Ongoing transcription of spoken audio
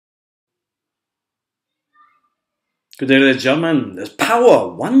Good day, ladies and gentlemen. There's power,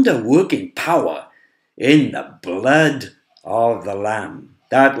 wonder-working power in the blood of the Lamb.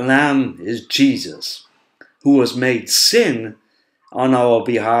 That Lamb is Jesus, who was made sin on our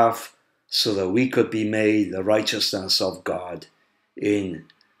behalf so that we could be made the righteousness of God in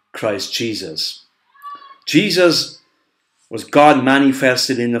Christ Jesus. Jesus was God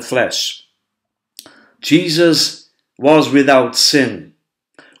manifested in the flesh. Jesus was without sin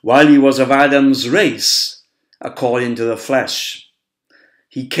while he was of Adam's race according to the flesh.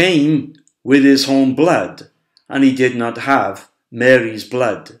 He came with his own blood, and he did not have Mary's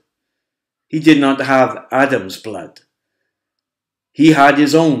blood. He did not have Adam's blood. He had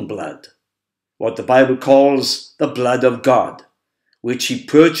his own blood, what the Bible calls the blood of God, which he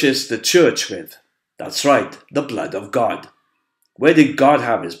purchased the church with. That's right, the blood of God. Where did God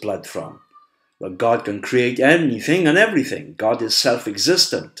have his blood from? Well, God can create anything and everything. God is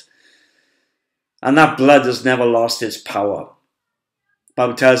self-existent. And that blood has never lost its power. The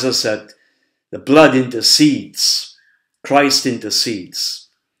Bible tells us that the blood intercedes. Christ intercedes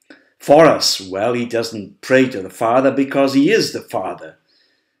for us. Well, he doesn't pray to the Father because he is the Father.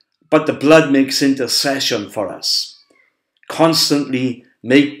 But the blood makes intercession for us, constantly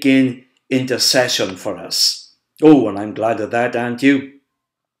making intercession for us. Oh, and I'm glad of that, aren't you?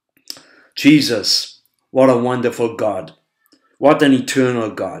 Jesus, what a wonderful God. What an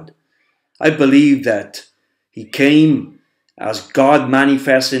eternal God. I believe that he came as God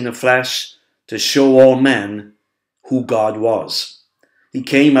manifest in the flesh to show all men who God was. He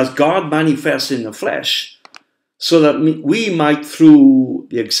came as God manifest in the flesh so that we might, through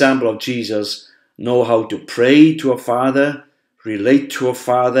the example of Jesus, know how to pray to a Father, relate to a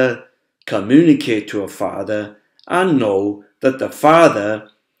Father, communicate to a Father, and know that the Father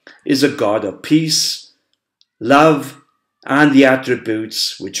is a God of peace, love, and the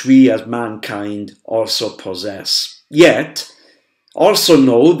attributes which we as mankind also possess. Yet, also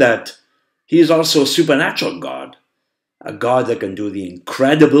know that he is also a supernatural God, a God that can do the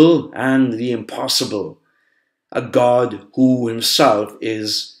incredible and the impossible, a God who himself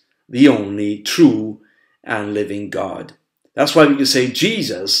is the only true and living God. That's why we can say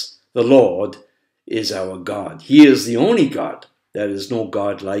Jesus, the Lord, is our God. He is the only God. There is no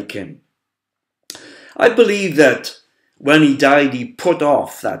God like him. I believe that when he died, he put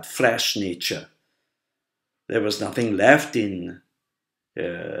off that flesh nature. There was nothing left in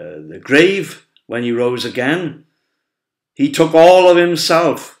the grave when he rose again. He took all of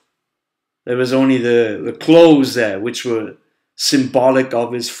himself. There was only the clothes there, which were symbolic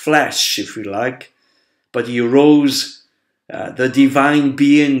of his flesh, if you like. But he arose, the divine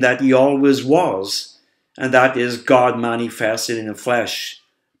being that he always was, and that is God manifested in the flesh.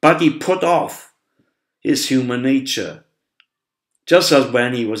 But he put off his human nature. Just as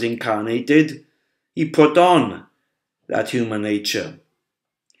when he was incarnated, he put on that human nature.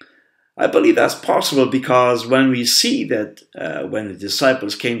 I believe that's possible because when we see that when the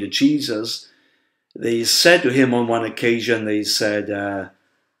disciples came to Jesus, they said to him on one occasion, they said,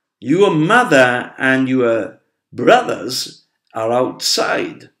 your mother and your brothers are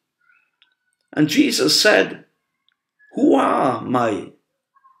outside. And Jesus said, who are my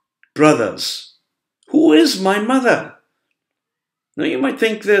brothers? Who is my mother? Now you might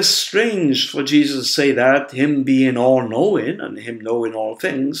think this strange for Jesus to say that, him being all-knowing and him knowing all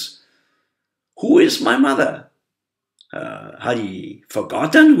things. Who is my mother? Had he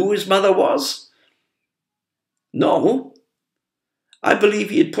forgotten who his mother was? No. I believe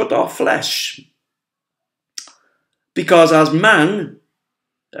he had put off flesh. Because as man,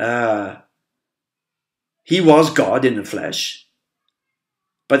 he was God in the flesh.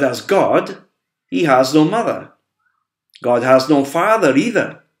 But as God, he has no mother. God has no father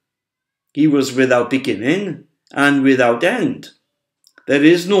either. He was without beginning and without end. There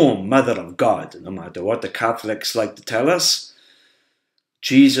is no mother of God, no matter what the Catholics like to tell us.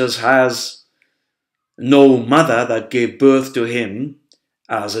 Jesus has no mother that gave birth to him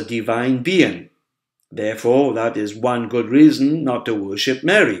as a divine being. Therefore, that is one good reason not to worship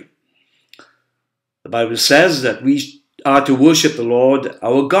Mary. The Bible says that we are to worship the Lord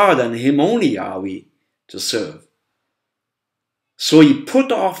our God, and him only are we to serve. So he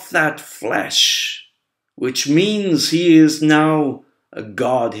put off that flesh, which means he is now a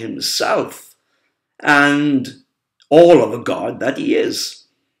God himself and all of the God that he is.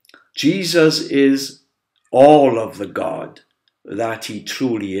 Jesus is all of the God that he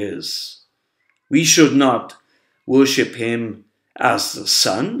truly is. We should not worship him as the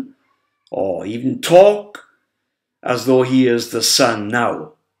Son or even talk as though he is the Son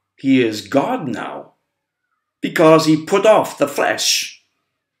now. He is God now, because he put off the flesh.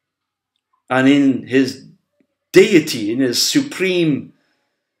 And in his deity, in his supreme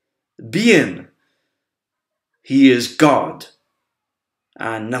being. He is God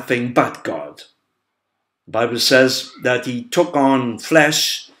and nothing but God. The Bible says that he took on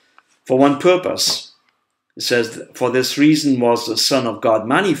flesh for one purpose. It says, for this reason was the Son of God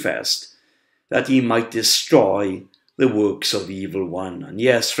manifest, that he might destroy the works of the evil one. And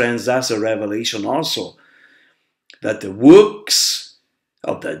yes, friends, that's a revelation also, that the works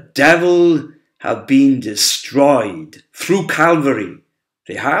of the devil have been destroyed through Calvary.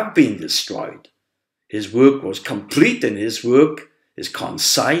 They have been destroyed. His work was complete, and his work is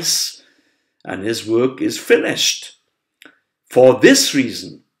concise, and his work is finished. For this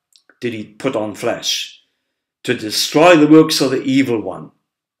reason did he put on flesh, to destroy the works of the evil one.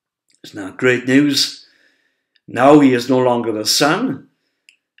 Isn't that great news? Now he is no longer the Son,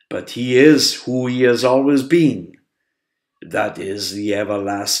 but he is who he has always been. That is the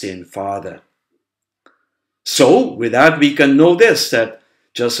everlasting Father. So, with that, we can know this, that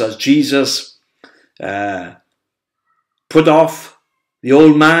just as Jesus put off the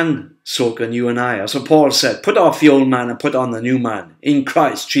old man, so can you and I. As Paul said, put off the old man and put on the new man in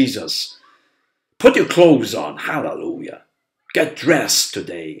Christ Jesus. Put your clothes on. Hallelujah. Get dressed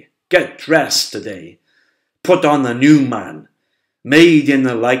today. Get dressed today. Put on the new man, made in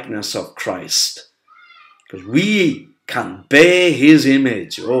the likeness of Christ. Because we can bear his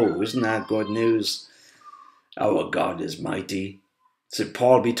image. Oh, isn't that good news? Our God is mighty. St.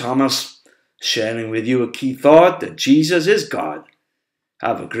 Paul B. Thomas, sharing with you a key thought that Jesus is God.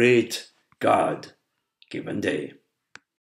 Have a great God-given day.